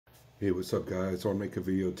Hey, what's up, guys? I'll make a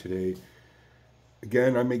video today.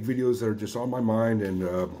 Again, I make videos that are just on my mind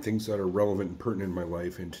and things that are relevant and pertinent in my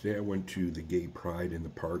life. And today I went to the Gay Pride in the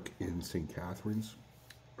park in St. Catharines,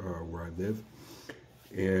 where I live.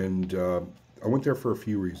 And I went there for a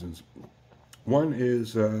few reasons. One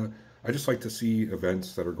is I just like to see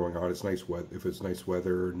events that are going on. It's nice weather. If it's nice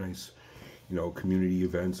weather, nice, community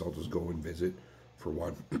events, I'll just go and visit for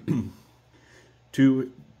one.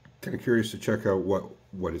 Two, kind of curious to check out what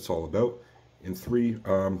it's all about. And three,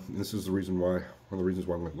 this is the reason why, one of the reasons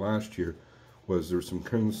why I went last year, was there were some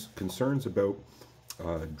concerns about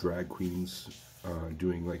drag queens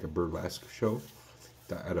doing like a burlesque show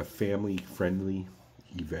at a family-friendly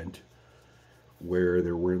event where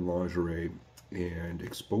they're wearing lingerie and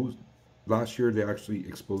exposed. Last year they actually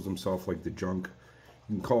exposed themselves like the junk.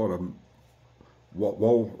 You can call it a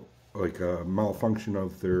like a malfunction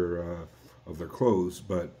of their clothes,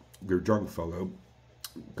 but their junk fell out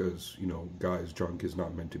because guys' junk is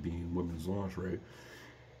not meant to be in women's lingerie.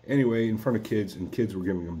 Anyway, in front of kids, and kids were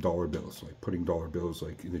giving them dollar bills, like putting dollar bills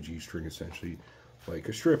like in the G-string, essentially, like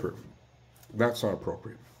a stripper. That's not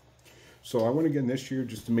appropriate. So I went again this year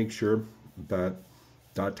just to make sure that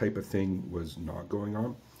that type of thing was not going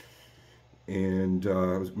on. And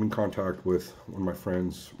I was in contact with one of my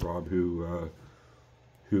friends, Rob, who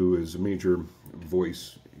is a major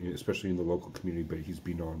voice, especially in the local community, but he's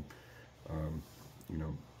been on,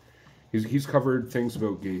 he's covered things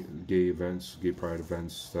about gay events, gay pride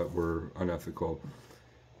events that were unethical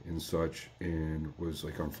and such, and was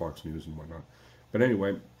like on Fox News and whatnot. But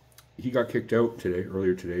anyway, he got kicked out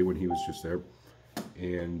earlier today when he was just there,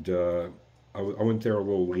 and I went there a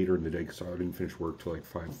little later in the day because I didn't finish work till like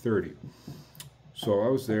 5:30. So I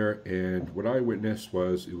was there, and what I witnessed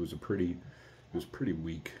was it was pretty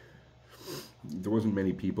weak. There wasn't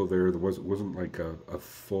many people there. It wasn't like a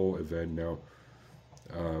full event. Now,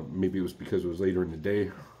 maybe it was because it was later in the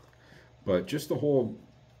day, but just the whole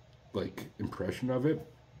like impression of it.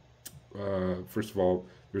 First of all,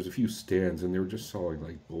 there's a few stands, and they were just selling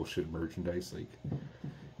like bullshit merchandise. Like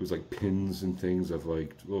it was like pins and things of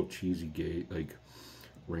like little cheesy gay like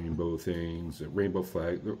rainbow things, rainbow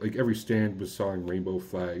flag. Like every stand was selling rainbow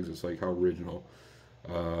flags. It's like how original,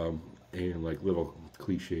 and like little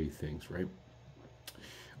cliche things, right?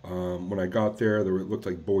 When I got there, it looked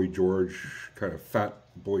like Boy George, kind of fat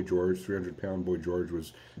Boy George, 300-pound Boy George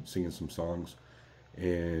was singing some songs,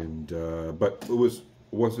 and but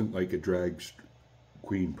wasn't like a drag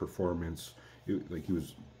queen performance. Like he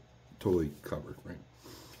was totally covered, right?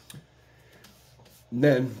 And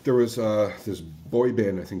then there was this boy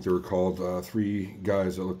band, I think they were called, three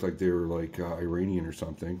guys that looked like they were like Iranian or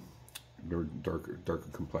something. They were darker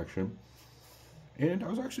complexion. And I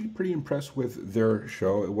was actually pretty impressed with their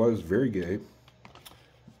show. It was very gay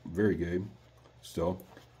still.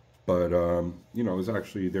 But, it was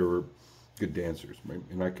actually, they were good dancers, right?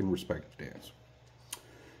 And I can respect dance.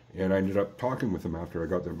 And I ended up talking with them after I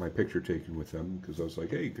got my picture taken with them because I was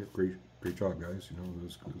like, hey, great job, guys. It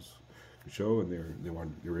was a show, and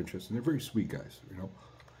they were interested. And they're very sweet guys,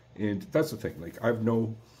 And that's the thing. Like, I have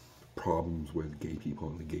no problems with gay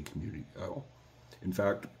people in the gay community at all. In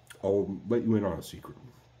fact, I'll let you in on a secret.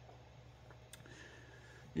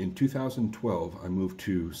 In 2012, I moved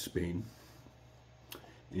to Spain,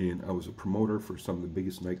 and I was a promoter for some of the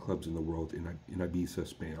biggest nightclubs in the world in Ibiza,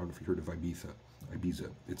 Spain. I don't know if you heard of Ibiza.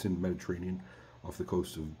 It's in the Mediterranean, off the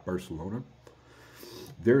coast of Barcelona.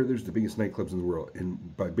 There's the biggest nightclubs in the world,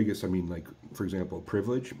 and by biggest I mean like, for example,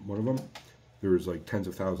 Privilege, one of them. There was like tens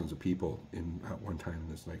of thousands of people at one time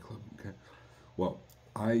in this nightclub. Okay, well,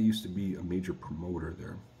 I used to be a major promoter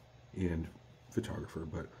there and photographer,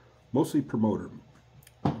 but mostly promoter.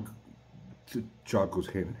 The job goes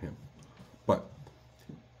hand in hand. But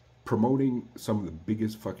promoting some of the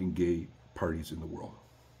biggest fucking gay parties in the world.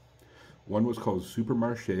 One was called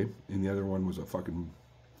Supermarché, and the other one was a fucking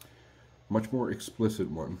much more explicit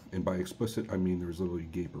one. And by explicit, I mean there was literally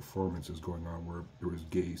gay performances going on where there was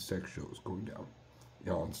gay sex shows going down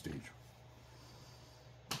on stage.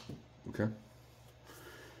 Okay?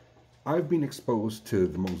 I've been exposed to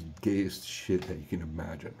the most gayest shit that you can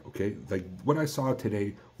imagine, okay? Like, what I saw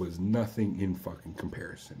today was nothing in fucking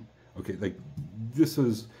comparison, okay? Like, this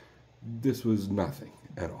was nothing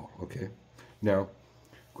at all, okay? Now,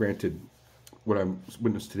 granted, what I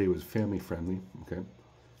witnessed today was family friendly, okay?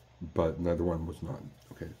 But neither one was not,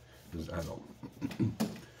 okay? It was adult.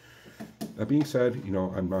 That being said,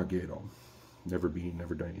 I'm not gay at all. Never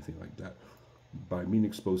done anything like that. By being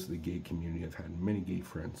exposed to the gay community, I've had many gay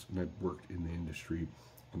friends, and I've worked in the industry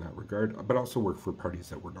in that regard, but also worked for parties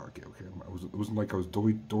that were not gay. Okay, it wasn't like I was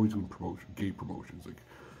always doing gay promotions. Like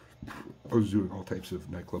I was doing all types of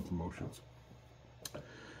nightclub promotions.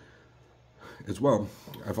 As well,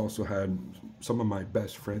 I've also had some of my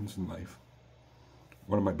best friends in life.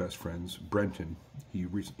 One of my best friends, Brenton, he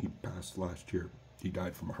passed last year. He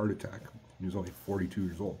died from a heart attack. He was only 42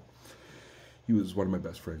 years old. He was one of my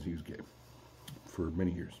best friends. He was gay for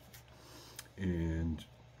many years. And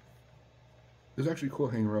it was actually cool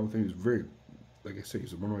hanging around with him. He was very, like I say, he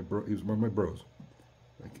was one of my bros.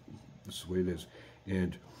 Like, this is the way it is.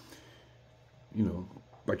 And, you know,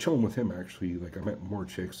 by chilling with him, actually, like, I met more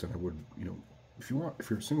chicks than I would, you know, if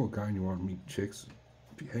you're a single guy and you want to meet chicks,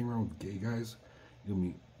 if you hang around with gay guys, you'll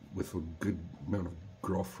meet with a good amount of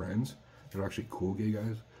girlfriends that are actually cool gay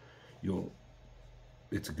guys.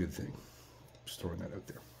 It's a good thing. Just throwing that out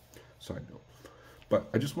there. Side note. But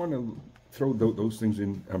I just want to throw those things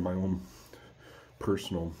in on my own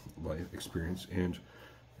personal life experience. And,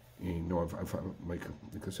 you know, I've like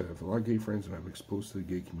I said, I have a lot of gay friends and I'm exposed to the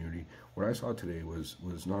gay community. What I saw today was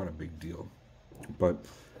not a big deal. But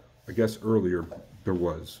I guess earlier there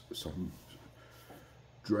was some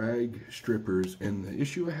drag strippers, and the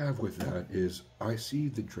issue I have with that is I see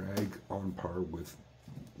the drag on par with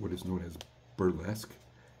what is known as burlesque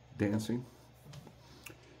dancing.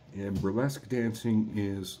 And burlesque dancing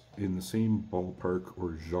is in the same ballpark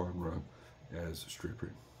or genre as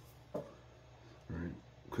stripping, right?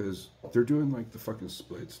 Because they're doing like the fucking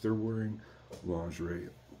splits. They're wearing lingerie,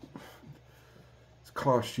 it's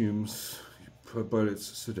costumes, but it's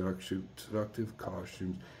seductive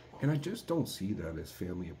costumes. And I just don't see that as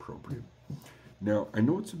family appropriate. Now, I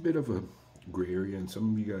know it's a bit of a gray area, and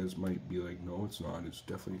some of you guys might be like, no, it's not. It's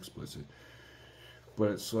definitely explicit.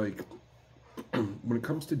 But it's like, when it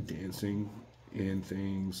comes to dancing and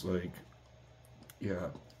things, like, yeah,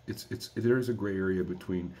 there is a gray area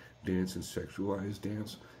between dance and sexualized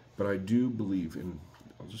dance. But I do believe, and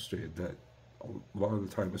I'll just say it, that a lot of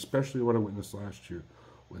the time, especially what I witnessed last year,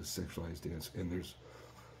 was sexualized dance. And there's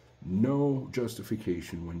no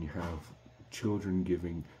justification when you have children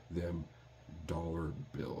giving them dollar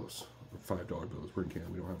bills, or $5 bills. We're in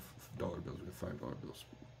Canada, we don't have dollar bills, we have $5 bills.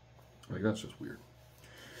 Like, that's just weird.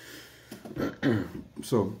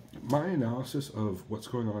 So, my analysis of what's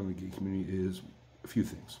going on in the gay community is a few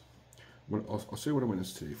things. I'll say what I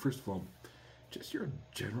witnessed today. First of all, just your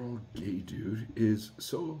general gay dude is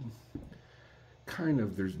so kind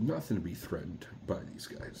of, there's nothing to be threatened by these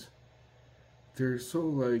guys. They're so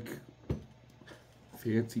like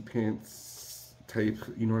fancy pants type,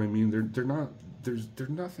 you know what I mean? They're not, there's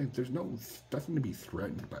nothing to be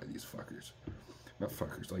threatened by these fuckers. Not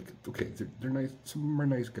fuckers, like, okay, they're nice, some of them are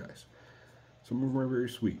nice guys. Some of them are very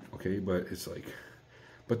sweet, okay, but it's like,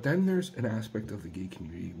 but then there's an aspect of the gay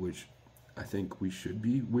community which I think we should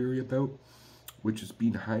be wary about, which is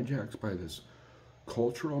being hijacked by this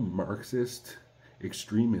cultural Marxist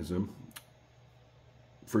extremism.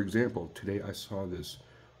 For example, today I saw this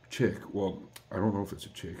chick, well, I don't know if it's a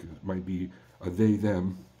chick, it might be a they,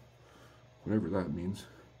 them, whatever that means,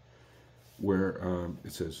 where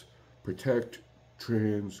it says, protect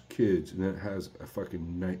trans kids, and then it has a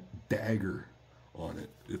fucking dagger on it.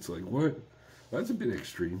 It's like, what? That's a bit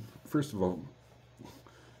extreme. First of all,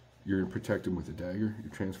 you're protecting with a dagger,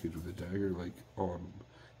 your trans kids with a dagger, like, oh, I'm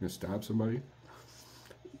gonna stab somebody.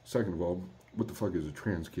 Second of all, what the fuck is a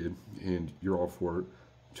trans kid? And you're all for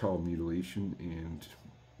child mutilation and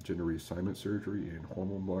gender reassignment surgery and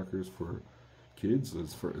hormone blockers for kids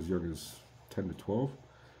as young as 10 to 12.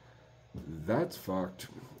 That's fucked.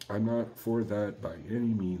 I'm not for that by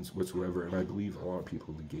any means whatsoever, and I believe a lot of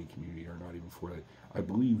people in the gay community are not even for that. I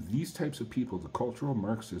believe these types of people, the cultural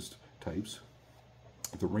Marxist types,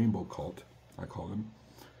 the rainbow cult, I call them,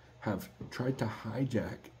 have tried to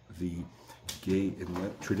hijack the gay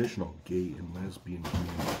and traditional gay and lesbian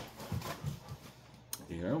community.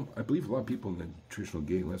 You know, I believe a lot of people in the traditional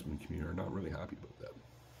gay and lesbian community are not really happy about that.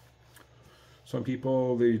 Some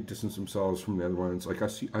people, they distance themselves from the other ones. Like I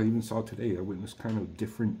even saw today, I witnessed kind of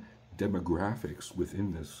different demographics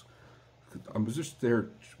within this. I was just there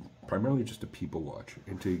primarily just to people watch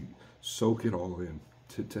and to soak it all in,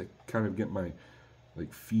 to kind of get my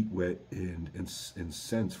like feet wet and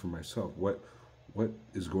sense for myself what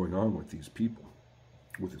is going on with these people,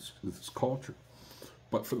 with this culture.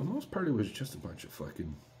 But for the most part, it was just a bunch of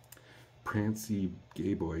fucking prancy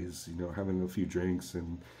gay boys, you know, having a few drinks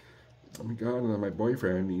and, oh my god, my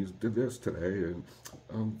boyfriend, he did this today,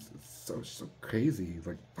 and so crazy,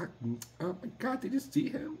 like, fucking, oh my god, did you see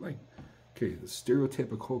him? Like, okay, the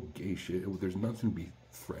stereotypical gay shit, there's nothing to be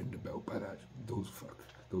threatened about by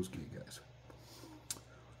those gay guys.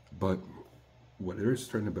 But what there is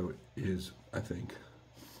threatened about is, I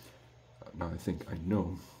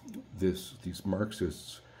know, these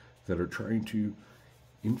Marxists that are trying to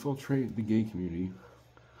infiltrate the gay community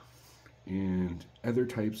and other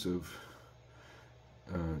types of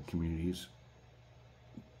communities,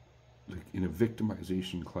 like in a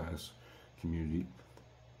victimization class community,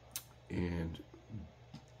 and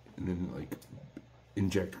then like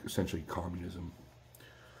inject essentially communism.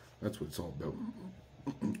 That's what it's all about.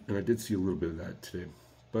 And I did see a little bit of that today,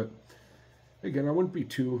 but again, I wouldn't be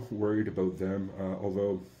too worried about them.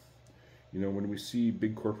 Although, you know, when we see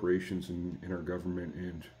big corporations in our government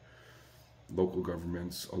and local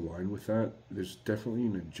governments align with that, there's definitely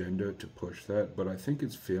an agenda to push that. But I think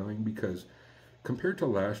it's failing because compared to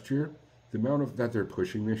last year, the amount of that they're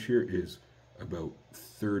pushing this year is about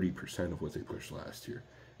 30% of what they pushed last year.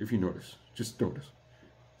 If you notice, just notice,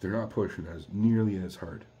 they're not pushing as nearly as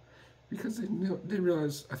hard because they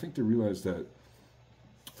realize. I think they realize that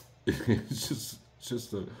it's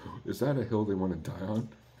just a. Is that a hill they want to die on?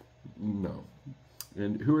 No.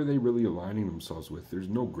 And who are they really aligning themselves with? There's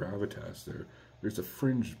no gravitas there. There's a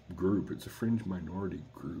fringe group. It's a fringe minority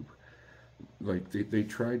group. Like they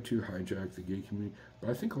tried to hijack the gay community, but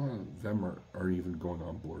I think a lot of them aren't even going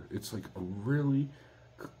on board. It's like a really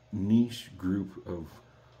niche group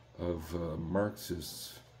of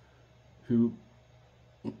Marxists who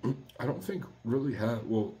I don't think really have.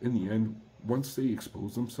 Well, in the end, once they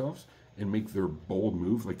expose themselves and make their bold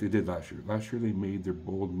move, like they did last year. Last year they made their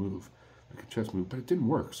bold move, like a chess move, but it didn't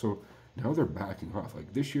work. So now they're backing off.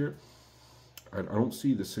 Like this year, I don't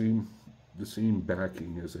see the same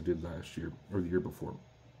backing as I did last year or the year before,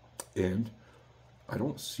 and I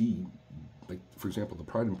don't see, like for example, the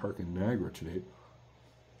Pride and Park in Niagara today,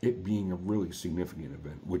 it being a really significant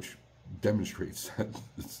event, which demonstrates that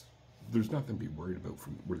there's nothing to be worried about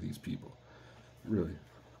from these people, really.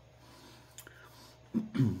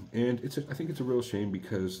 And I think it's a real shame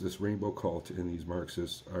because this rainbow cult and these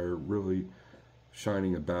Marxists are really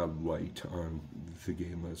shining a bad light on the gay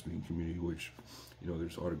and lesbian community, which, you know,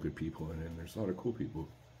 there's a lot of good people in it, and there's a lot of cool people,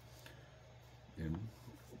 and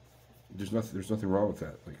there's nothing wrong with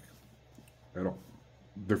that. Like, I don't.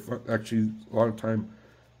 They're actually a lot of time.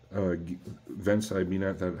 Events I've been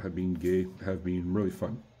at that have been gay have been really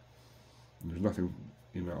fun. And there's nothing,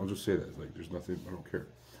 you know. I'll just say that. Like, there's nothing. I don't care.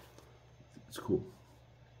 It's cool.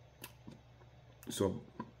 So,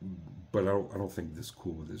 but I don't think this is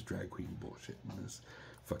cool with this drag queen bullshit and this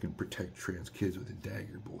fucking protect trans kids with a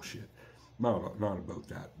dagger bullshit. Not about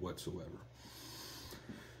that whatsoever.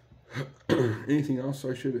 Anything else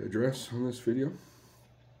I should address on this video?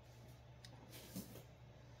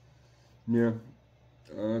 Yeah,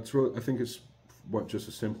 it's really. I think it's just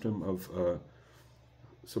a symptom of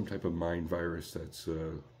some type of mind virus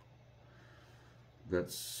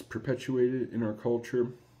that's perpetuated in our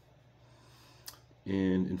culture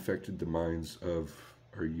and infected the minds of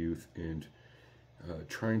our youth, and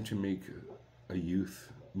trying to make a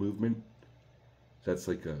youth movement that's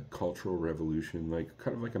like a cultural revolution, like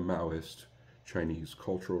kind of like a Maoist Chinese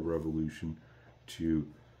cultural revolution, to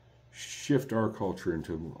shift our culture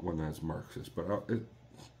into one that's Marxist. But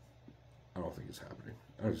I don't think it's happening.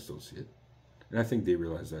 I just don't see it, and I think they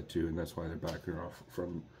realize that too, and that's why they're backing off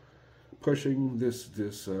from pushing this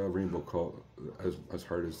rainbow cult as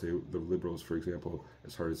hard as the liberals, for example,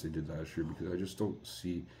 as hard as they did last year, because I just don't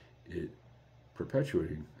see it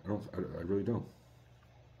perpetuating. I really don't.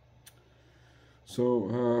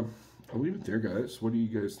 So I'll leave it there, guys. What do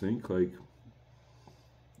you guys think, like,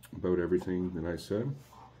 about everything that I said?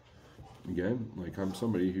 Again, like, I'm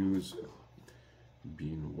somebody who's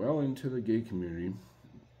been well into the gay community,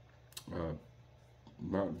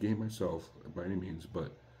 not gay myself by any means,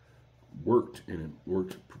 but worked in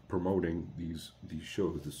it, promoting these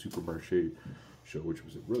shows, the Supermarché show, which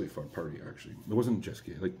was a really fun party, actually. It wasn't just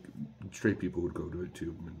gay, like straight people would go to it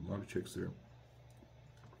too, and a lot of chicks there,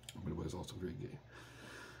 but it was also very gay.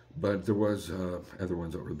 But there was other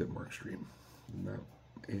ones that were a bit more extreme than that,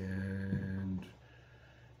 and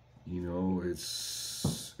you know, it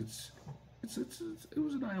was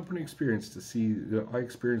an eye-opening experience to see. I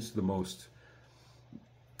experienced the most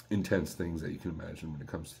intense things that you can imagine when it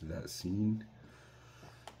comes to that scene.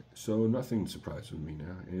 So nothing surprises me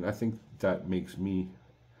now, and I think that makes me,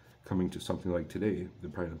 coming to something like today, the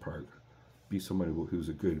Pride and Park, be somebody who's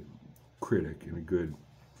a good critic and a good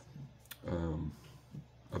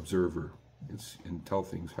observer and tell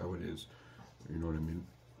things how it is. You know what I mean?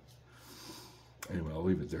 Anyway, I'll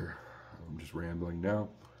leave it there. I'm just rambling now.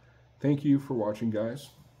 Thank you for watching, guys.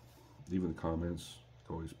 Leave in the comments.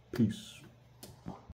 Always, peace.